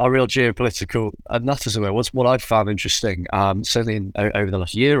real geopolitical nut, as it were, what I've found interesting, certainly over the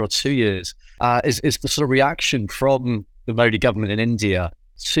last year or 2 years, is the sort of reaction from the Modi government in India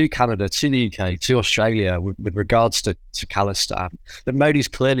to Canada, to the UK, to Australia with regards to Khalistan. That Modi's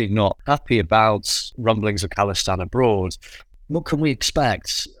clearly not happy about rumblings of Khalistan abroad. What can we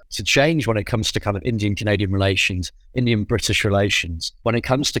expect to change when it comes to kind of Indian-Canadian relations, Indian-British relations, when it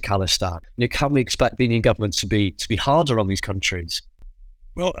comes to Khalistan? Can we expect the Indian government to be harder on these countries?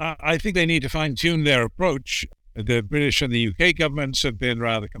 Well, I think they need to fine-tune their approach. The British and the UK governments have been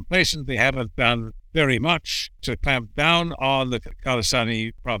rather complacent. They haven't done very much to clamp down on the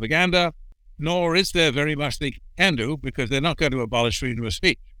Khalistani propaganda, nor is there very much they can do, because they're not going to abolish freedom of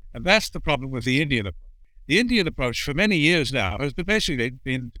speech. And that's the problem with the Indian approach. The Indian approach for many years now has basically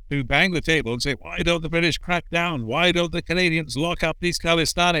been to bang the table and say, why don't the British crack down? Why don't the Canadians lock up these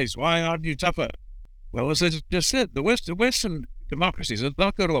Khalistanis? Why aren't you tougher? Well, as I just said, the Western democracies are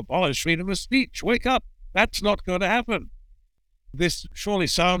not going to abolish freedom of speech. Wake up. That's not going to happen. This surely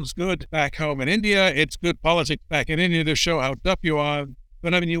sounds good back home in India. It's good politics back in India to show how tough you are.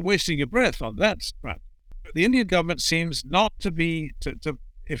 But I mean, you're wasting your breath on that front. The Indian government seems not to be,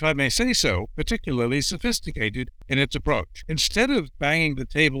 if I may say so, particularly sophisticated in its approach. Instead of banging the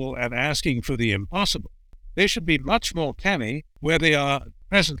table and asking for the impossible, they should be much more canny where they are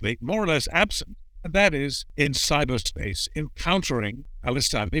presently more or less absent, and that is in cyberspace, in countering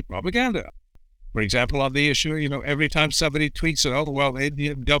Khalistani propaganda. For example, on the issue, every time somebody tweets, the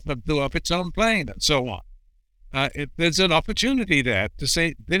Indian government blew up its own plane, and so on. There's an opportunity there to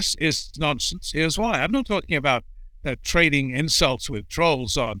say, this is nonsense, here's why. I'm not talking about trading insults with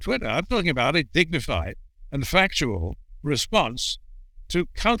trolls on Twitter. I'm talking about a dignified and factual response to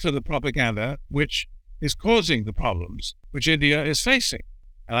counter the propaganda which is causing the problems which India is facing.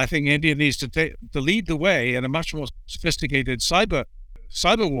 And I think India needs to lead the way in a much more sophisticated cyber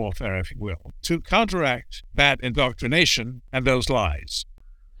warfare, if you will, to counteract that indoctrination and those lies.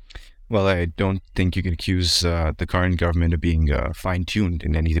 Well, I don't think you can accuse the current government of being fine-tuned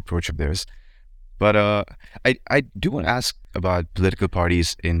in any approach of theirs. But I do want to ask about political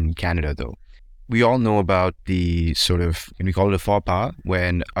parties in Canada, though. We all know about the sort of, can we call it a faux pas,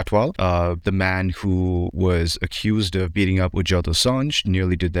 when Atwal, the man who was accused of beating up Ujjal Dosanjh,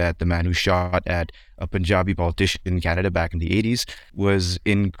 nearly did that. The man who shot at a Punjabi politician in Canada back in the 80s, was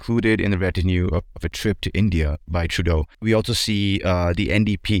included in the retinue of a trip to India by Trudeau. We also see the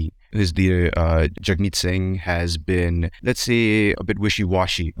NDP. His leader, Jagmeet Singh, has been, let's say, a bit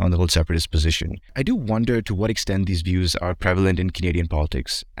wishy-washy on the whole separatist position. I do wonder to what extent these views are prevalent in Canadian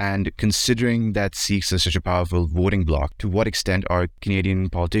politics, and considering that Sikhs are such a powerful voting bloc, to what extent are Canadian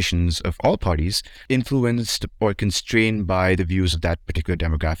politicians of all parties influenced or constrained by the views of that particular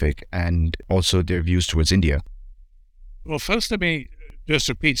demographic, and also their views towards India? Well, first, let me just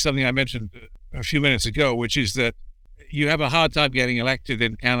repeat something I mentioned a few minutes ago, which is that you have a hard time getting elected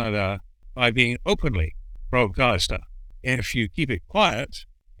in Canada by being openly pro-Khalistan. If you keep it quiet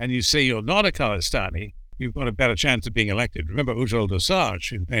and you say you're not a Khalistani, you've got a better chance of being elected. Remember, Ujjal Dosanjh,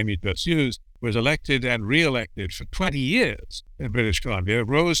 whose name you just used, was elected and re-elected for 20 years in British Columbia,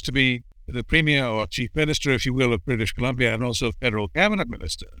 rose to be the Premier or Chief Minister, if you will, of British Columbia, and also Federal Cabinet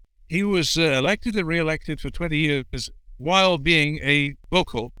Minister. He was elected and re-elected for 20 years while being a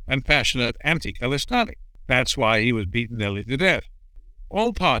vocal and passionate anti-Khalistani. That's why he was beaten nearly to death.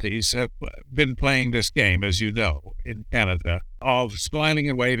 All parties have been playing this game, as you know, in Canada, of smiling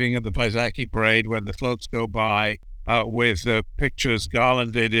and waving at the Baisakhi parade when the floats go by with pictures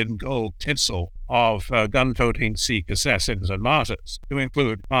garlanded in gold tinsel of gun-toting Sikh assassins and martyrs, to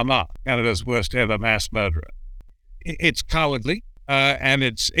include Mama, Canada's worst ever mass murderer. It's cowardly and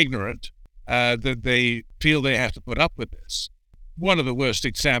it's ignorant that they feel they have to put up with this. One of the worst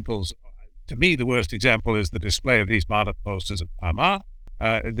examples, to me, the worst example is the display of these martyr posters at Mama.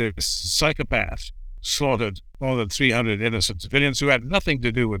 The psychopath slaughtered more than 300 innocent civilians who had nothing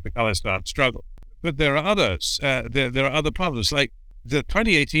to do with the Khalistan struggle. But there are others. There are other problems, like the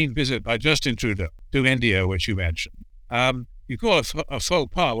 2018 visit by Justin Trudeau to India, which you mentioned. You call it a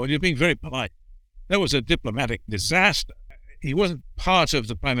faux pas. Well, you're being very polite. That was a diplomatic disaster. He wasn't part of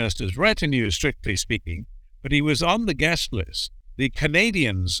the Prime Minister's retinue, strictly speaking, but he was on the guest list, the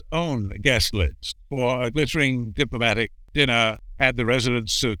Canadians' own guest list, for a glittering diplomatic dinner at the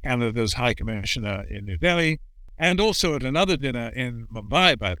residence of Canada's High Commissioner in New Delhi, and also at another dinner in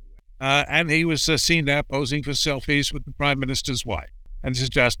Mumbai, by the way. And he was seen there posing for selfies with the Prime Minister's wife. and this is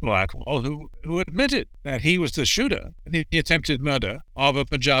Jas Blackwell, who admitted that he was the shooter in the attempted murder of a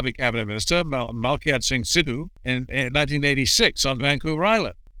Punjabi cabinet minister, Malkiad Singh Sidhu, in 1986 on Vancouver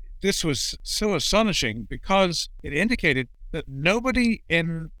Island. This was so astonishing because it indicated that nobody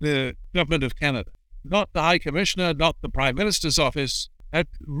in the government of Canada, not the High Commissioner, not the Prime Minister's office, had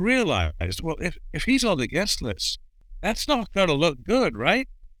realized, well, if he's on the guest list, that's not going to look good, right?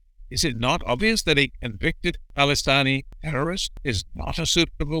 Is it not obvious that a convicted Khalistani terrorist is not a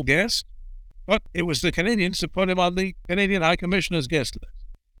suitable guest? But it was the Canadians who put him on the Canadian High Commissioner's guest list.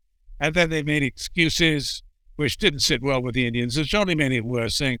 And then they made excuses which didn't sit well with the Indians. It's only made it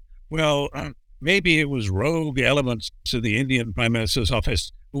worse, saying, well, maybe it was rogue elements to the Indian Prime Minister's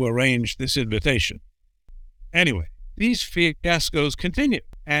office who arranged this invitation. Anyway, these fiascos continue,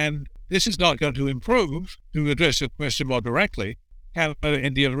 and this is not going to improve, to address your question more directly,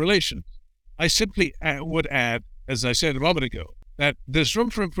 Canada-India relations. I simply would add, as I said a moment ago, that there's room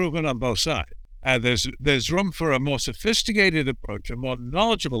for improvement on both sides. There's room for a more sophisticated approach, a more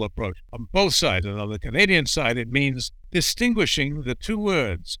knowledgeable approach on both sides. And on the Canadian side, it means distinguishing the two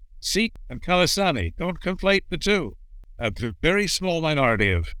words, Sikh and Khalistani. Don't conflate the two. A very small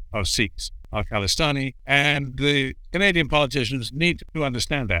minority of Sikhs are Khalistani, and the Canadian politicians need to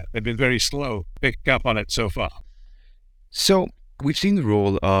understand that. They've been very slow to pick up on it so far. So we've seen the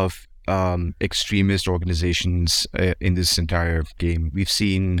role of extremist organizations in this entire game. We've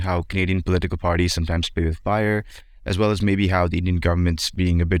seen how Canadian political parties sometimes play with fire, as well as maybe how the Indian government's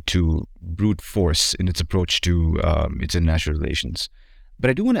being a bit too brute force in its approach to its international relations. But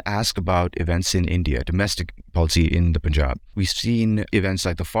I do want to ask about events in India, domestic policy in the Punjab. We've seen events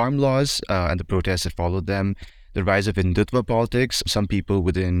like the farm laws and the protests that followed them, the rise of Hindutva politics. Some people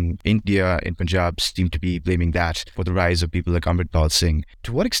within India, in Punjab, seem to be blaming that for the rise of people like Amritpal Singh.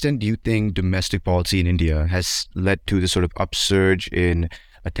 To what extent do you think domestic policy in India has led to this sort of upsurge in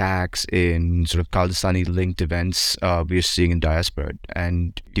attacks, in sort of Khalistani-linked events we're seeing in diaspora?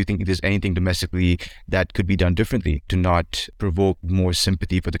 And do you think there's anything domestically that could be done differently to not provoke more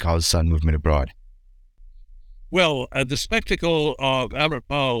sympathy for the Khalistan movement abroad? Well, the spectacle of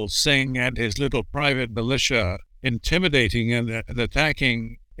Amritpal Singh and his little private militia intimidating and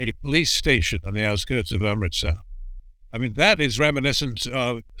attacking a police station on the outskirts of Amritsar, I mean, that is reminiscent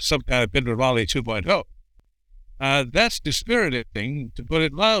of some kind of Bindranwale 2.0. That's dispiriting, to put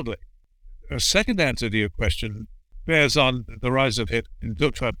it mildly. A second answer to your question bears on the rise of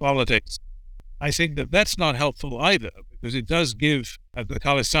Hindutva politics. I think that that's not helpful either, because it does give the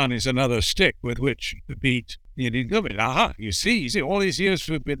Khalistanis another stick with which to beat the Indian government. Aha, you see, all these years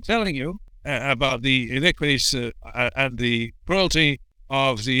we've been telling you about the iniquities and the cruelty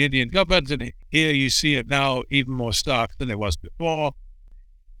of the Indian government, and here you see it now even more stark than it was before.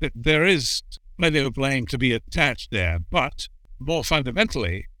 There is plenty of blame to be attached there, but more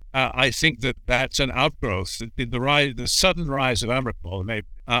fundamentally, I think that that's an outgrowth. The sudden rise of Amritpal.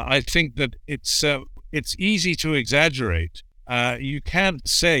 I think that it's easy to exaggerate. You can't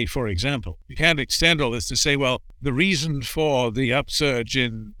say, for example, you can't extend all this to say, well, the reason for the upsurge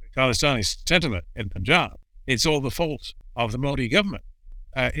in Khalistani sentiment in Punjab, it's all the fault of the Modi government.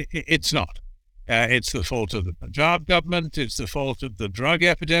 It's not. It's the fault of the Punjab government. It's the fault of the drug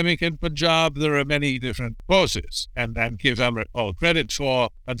epidemic in Punjab. There are many different causes, and give Amritpal credit for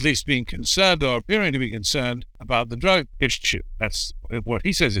at least being concerned or appearing to be concerned about the drug issue. That's what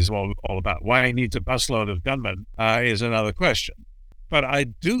he says is all about. Why he needs a busload of gunmen is another question. But I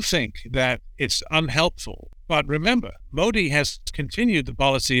do think that it's unhelpful. But remember, Modi has continued the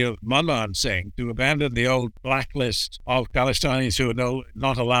policy of Manmohan Singh to abandon the old blacklist of Khalistanis who are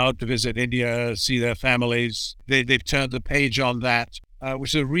not allowed to visit India, see their families. They've turned the page on that,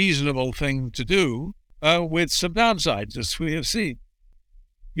 which is a reasonable thing to do, with some downsides, as we have seen.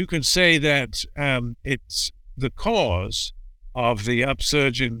 You can say that it's the cause of the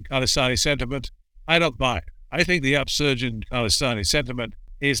upsurge in Khalistani sentiment. I don't buy it. I think the upsurge in Khalistani sentiment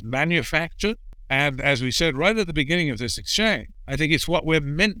is manufactured. And as we said right at the beginning of this exchange, I think it's what we're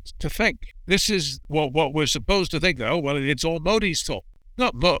meant to think. This is what we're supposed to think. Oh, well, it's all Modi's fault.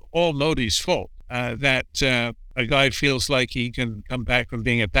 Not all Modi's fault that a guy feels like he can come back from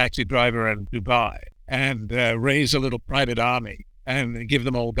being a taxi driver in Dubai and raise a little private army and give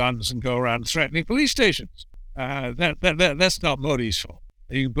them all guns and go around threatening police stations. That's not Modi's fault.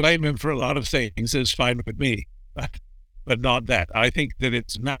 You can blame him for a lot of things. It's fine with me. But not that. I think that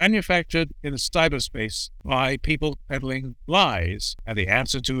it's manufactured in cyberspace by people peddling lies, and the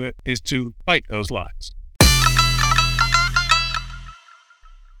answer to it is to fight those lies.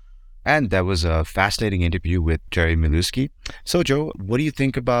 And that was a fascinating interview with Jerry Miluski. So, Joe, what do you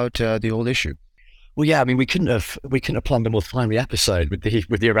think about the whole issue? Well, yeah, I mean, we couldn't have planned a more timely episode with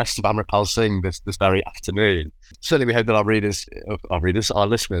the arrest of Amritpal Singh this very afternoon. Certainly, we hope that our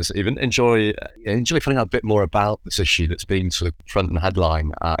listeners, even enjoy finding out a bit more about this issue that's been sort of front and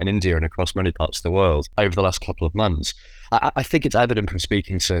headline in India and across many parts of the world over the last couple of months. I think it's evident from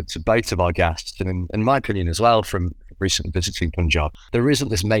speaking to both of our guests, and in my opinion as well, from recently visiting Punjab, there isn't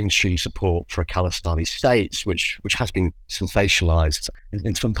this mainstream support for a Khalistani state, which has been sensationalised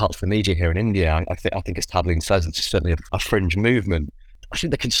in some parts of the media here in India. I think, as Tableen says, it's certainly a fringe movement. I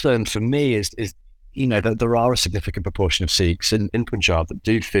think the concern for me is that there are a significant proportion of Sikhs in Punjab that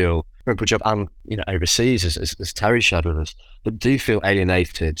do feel, in Punjab and overseas, as Terry shared with us, that do feel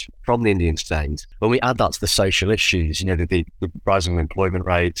alienated from the Indian state. When we add that to the social issues, the rising employment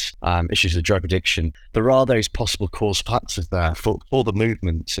rates, issues of drug addiction, there are those possible cause factors there for the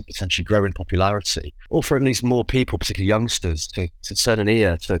movement to potentially grow in popularity, or for at least more people, particularly youngsters, to turn an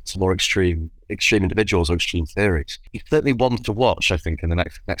ear to more extreme individuals or extreme theories. It's certainly one to watch, I think, in the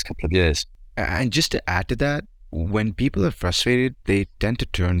next couple of years. And just to add to that, when people are frustrated, they tend to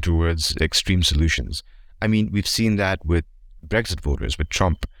turn towards extreme solutions. I mean, we've seen that with Brexit voters, with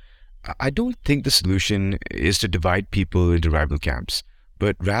Trump. I don't think the solution is to divide people into rival camps,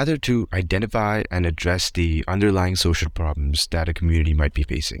 but rather to identify and address the underlying social problems that a community might be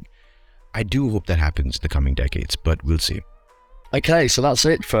facing. I do hope that happens in the coming decades, but we'll see. Okay, so that's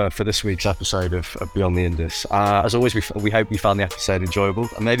it for this week's episode of Beyond the Indus. As always, we hope you found the episode enjoyable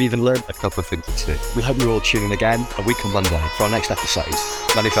and maybe even learned a couple of things or two. We hope you're all tuning in again a week on Monday for our next episode.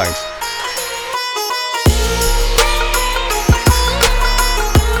 Many thanks.